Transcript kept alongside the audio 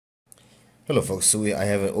Hello folks, so I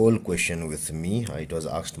have an old question with me. It was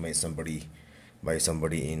asked by somebody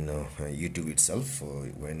in YouTube itself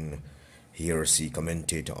when he or she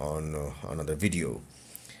commented on another video.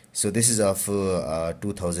 So this is of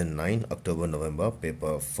 2009 October November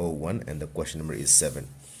paper 4-1 and the question number is 7.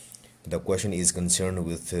 The question is concerned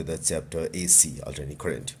with the chapter AC, alternating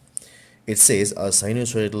current. It says a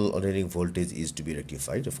sinusoidal alternating voltage is to be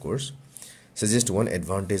rectified, of course. Suggest one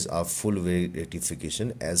advantage of full wave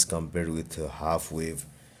rectification as compared with half wave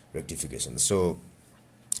rectification. So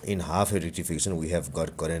in half wave rectification we have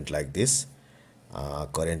got current like this.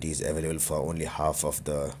 Current is available for only half of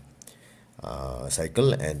the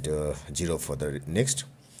cycle and 0 for the next.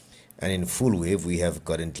 And in full wave we have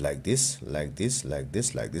current like this, like this, like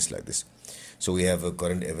this, like this, like this. So we have a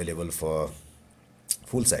current available for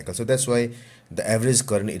full cycle. So that's why the average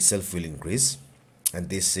current itself will increase, and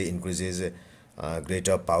this increases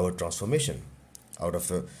greater power transformation. Out of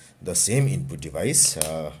the same input device,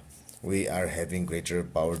 we are having greater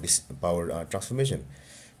power transformation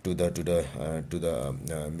to the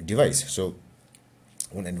device. So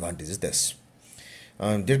one advantage is this.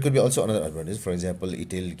 There could be also another advantage. For example,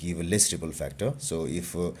 it will give a less ripple factor. So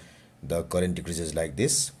if the current decreases like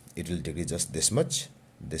this, it will decrease just this much,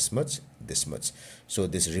 this much, this much. So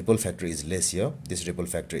this ripple factor is less here, this ripple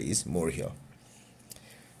factor is more here.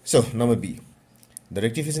 So number B, the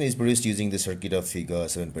rectification is produced using the circuit of figure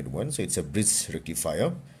 7.1. So it's a bridge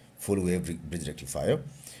rectifier, full wave bridge rectifier.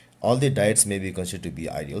 All the diodes may be considered to be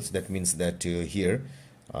ideal. So that means that here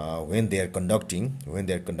when they are conducting,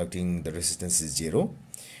 the resistance is 0,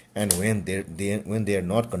 and when they are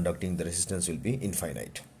not conducting, the resistance will be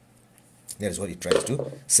infinite. That is what it tries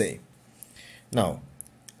to say. Now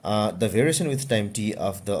the variation with time t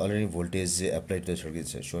of the alternating voltage applied to the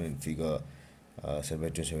circuit is shown in figure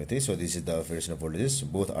 7.273. So this is the variation of voltages.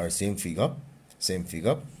 Both are same figure.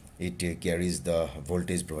 It carries the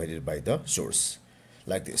voltage provided by the source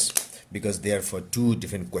like this, because they are for two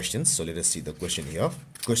different questions. So let us see the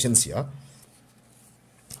questions here.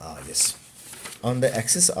 Yes, on the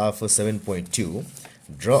axis of 7.2,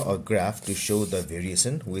 draw a graph to show the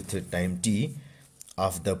variation with time t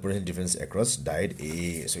of the potential difference across diode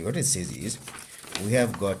A. So what it says is, we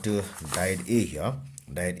have got diode A here,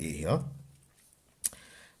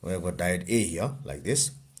 we have got diode A here like this.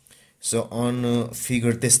 So on on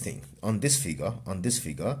this figure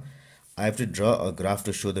I have to draw a graph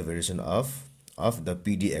to show the variation of the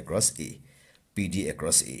PD across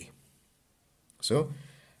A. So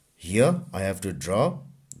here I have to draw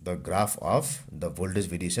the graph of the voltage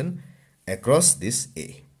variation across this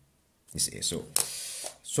A.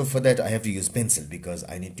 So for that I have to use pencil, because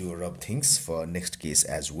I need to rub things for next case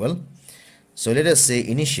as well. So let us say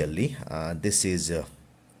initially this is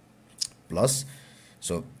plus.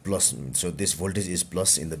 So this voltage is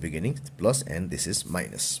plus in the beginning, plus, and this is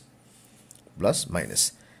minus.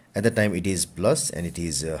 At the time it is plus and it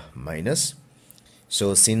is minus.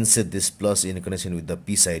 So since this plus in connection with the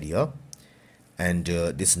p side here, and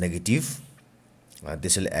this negative,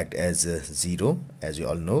 this will act as 0, as you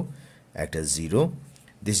all know, act as 0.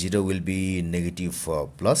 This 0 will be negative for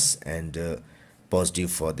plus and positive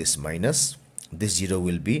for this minus. This 0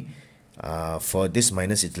 will be for this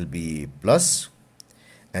minus, it will be plus,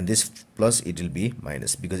 and this plus, it will be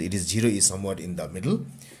minus, because it is 0 is somewhat in the middle.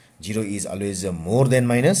 0 is always more than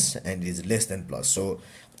minus and it is less than plus, so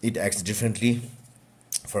it acts differently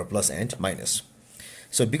for plus and minus.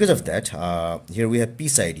 So because of that, here we have p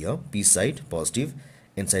side here, p side positive,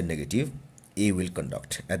 n side negative. A will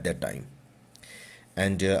conduct at that time,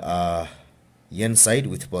 and n side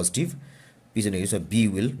with positive, p side negative, so B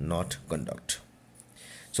will not conduct.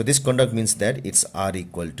 So this conduct means that it's R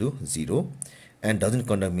equal to 0, and doesn't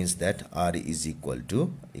conduct means that R is equal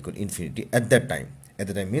to infinity at that time. At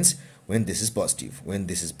the time means when this is positive, and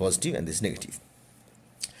this is negative.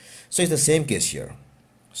 So it's the same case here.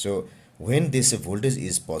 So when this voltage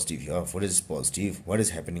is positive here, what is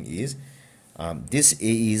happening is this A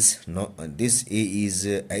is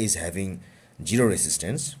having 0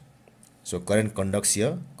 resistance. So current conducts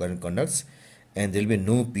here, and there will be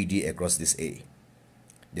no PD across this A.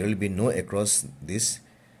 There will be no across this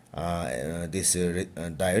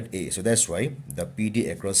diode A. So that's why the PD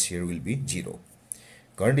across here will be 0.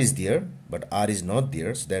 Current is there, but R is not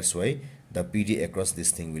there, so that's why the PD across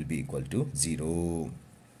this thing will be equal to 0.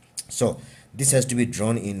 So this has to be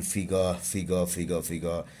drawn in figure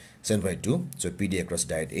 7.2. So PD across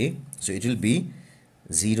diode A, so it will be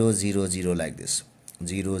 0 0 0 like this,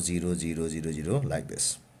 0 0 0 0 0 like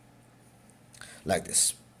this.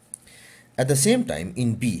 At the same time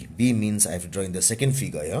in B means I have to draw in the second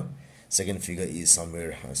figure here. Second figure is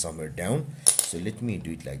somewhere down. So let me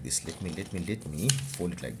do it like this. Let me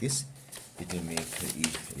fold it like this. It will make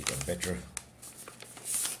it a better.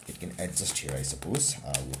 It can adjust here, I suppose,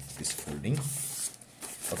 with this folding.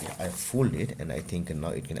 Okay, I folded, and I think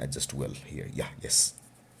now it can adjust well here. Yeah, yes.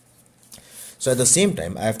 So at the same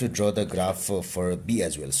time, I have to draw the graph for B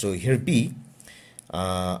as well. So here B,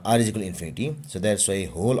 R is equal to infinity. So that's why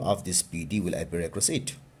whole of this PD will appear across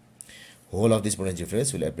it. Whole of this potential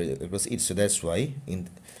difference will appear across it. So that's why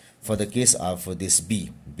for the case of this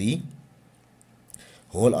B,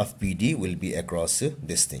 whole of PD will be across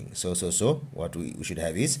this thing. So what we should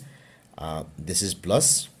have is this is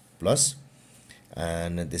plus,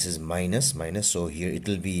 and this is minus. So here it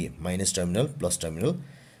will be minus terminal, plus terminal.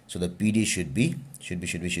 So the PD should be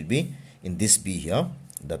in this B here.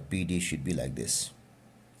 The PD should be like this.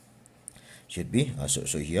 Should be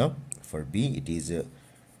so here for B it is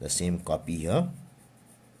the same copy here.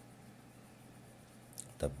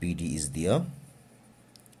 The PD is there.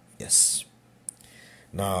 Yes.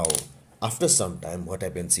 Now after some time, what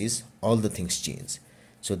happens is all the things change.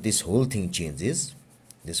 So this whole thing changes.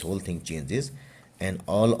 And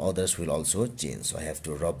all others will also change. So I have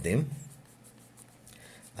to rub them.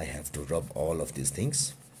 I have to rub all of these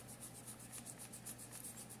things.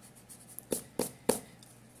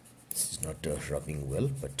 This is not rubbing well,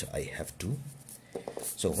 but I have to.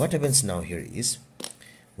 So what happens now here is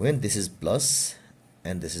when this is plus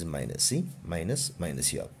and this is minus, see, minus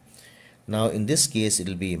here. Now in this case it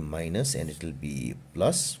will be minus and it will be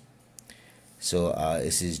plus. So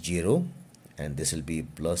this is 0 and this will be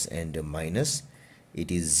plus and minus. It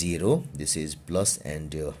is 0, this is plus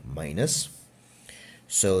and minus.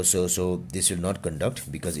 So this will not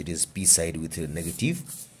conduct because it is p side with negative.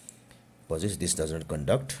 Positive, this doesn't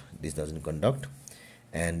conduct,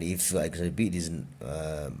 and if XRP it is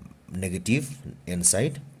negative n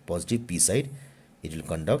side, positive p side, it will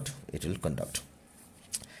conduct.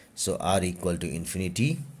 So R equal to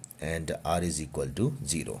infinity and R is equal to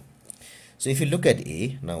 0. So if you look at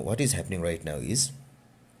A, now what is happening right now is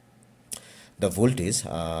the voltage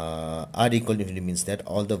R equal to infinity means that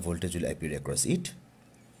all the voltage will appear across it.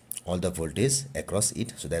 So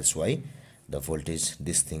that's why the voltage,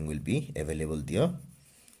 this thing will be available there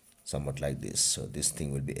somewhat like this. So this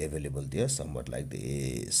thing will be available there somewhat like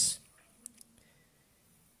this,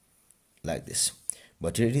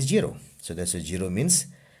 but here it is 0. So that's why 0 means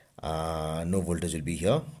no voltage will be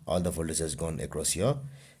here. All the voltage has gone across here,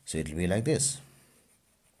 so it will be like this.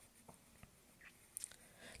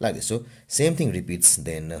 So same thing repeats.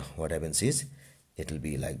 Then what happens is it will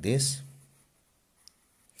be like this.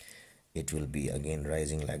 It will be again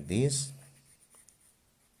rising like this.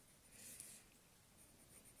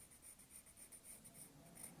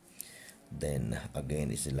 Then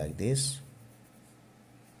again it's like this.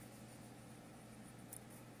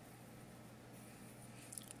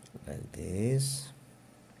 Like this.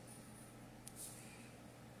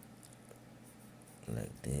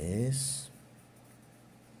 Like this.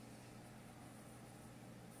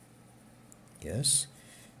 Yes.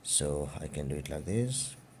 So I can do it like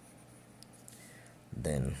this.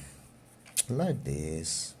 Then like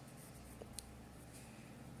this.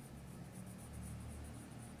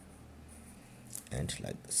 And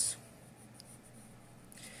like this.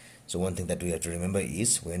 So one thing that we have to remember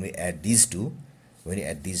is when we add these two,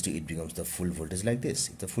 it becomes the full voltage like this.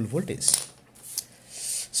 It's a full voltage.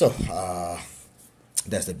 So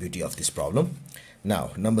that's the beauty of this problem.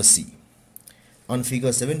 Now number C. On figure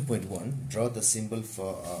 7.1, draw the symbol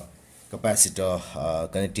for a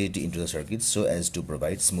capacitor connected into the circuit so as to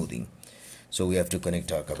provide smoothing. So we have to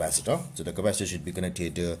connect a capacitor. So the capacitor should be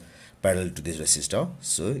connected parallel to this resistor.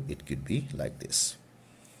 So it could be like this.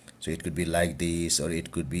 So it could be like this, or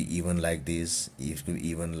it could be even like this. It could be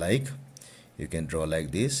even like, you can draw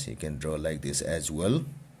like this, you can draw like this as well,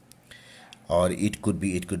 or it could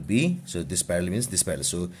be, so this parallel means this parallel,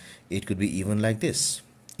 so it could be even like this,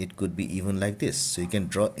 it could be even like this. So you can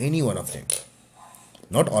draw any one of them,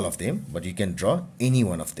 not all of them, but you can draw any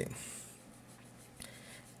one of them,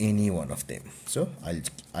 So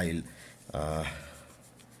I'll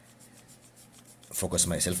focus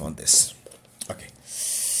myself on this. Okay.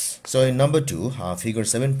 So in number 2, figure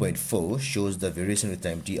 7.4 shows the variation with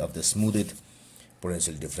time t of the smoothed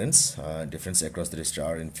potential difference across the resistor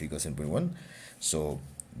R in figure 7.1. So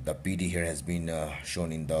the PD here has been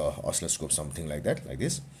shown in the oscilloscope, something like that, like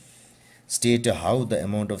this. State how the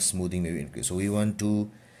amount of smoothing may be increased. So we want to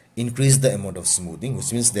increase the amount of smoothing,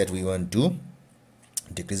 which means that we want to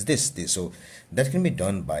decrease this. So that can be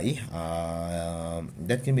done by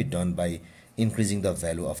increasing the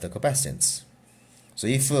value of the capacitance. So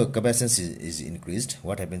if capacitance is increased,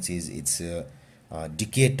 what happens is its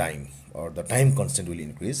decay time, or the time constant will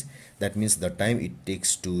increase. That means the time it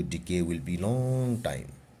takes to decay will be long time.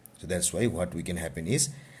 So that's why what we can happen is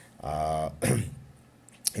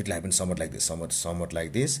it will happen somewhat like this, somewhat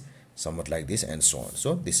like this, somewhat like this, and so on.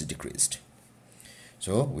 So this is decreased.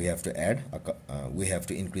 So we have to add we have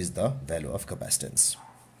to increase the value of capacitance.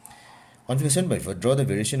 On figure 7.4, draw the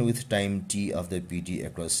variation with time t of the PT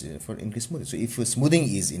across for increased smoothing. So if smoothing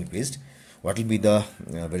is increased, what will be the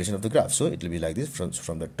variation of the graph? So it will be like this.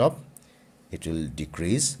 From the top it will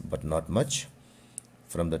decrease but not much.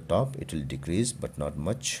 From the top it will decrease but not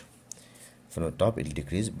much. From the top it will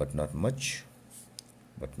decrease but not much,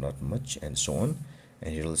 and so on.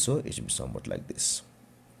 And here also it will be somewhat like this.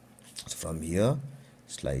 So from here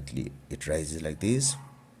slightly it rises like this,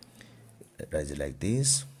 it rises like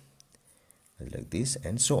this, like this,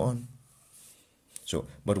 and so on. So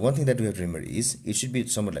but one thing that we have to remember is it should be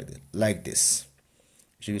somewhat like this.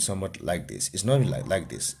 It should be somewhat like this. It's not like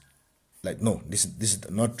this, like, no, this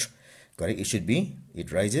is not correct. It should be,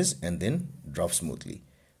 it rises and then drops smoothly,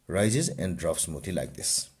 rises and drops smoothly like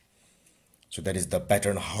this. So that is the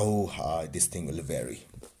pattern how this thing will vary.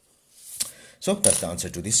 So that's the answer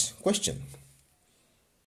to this question.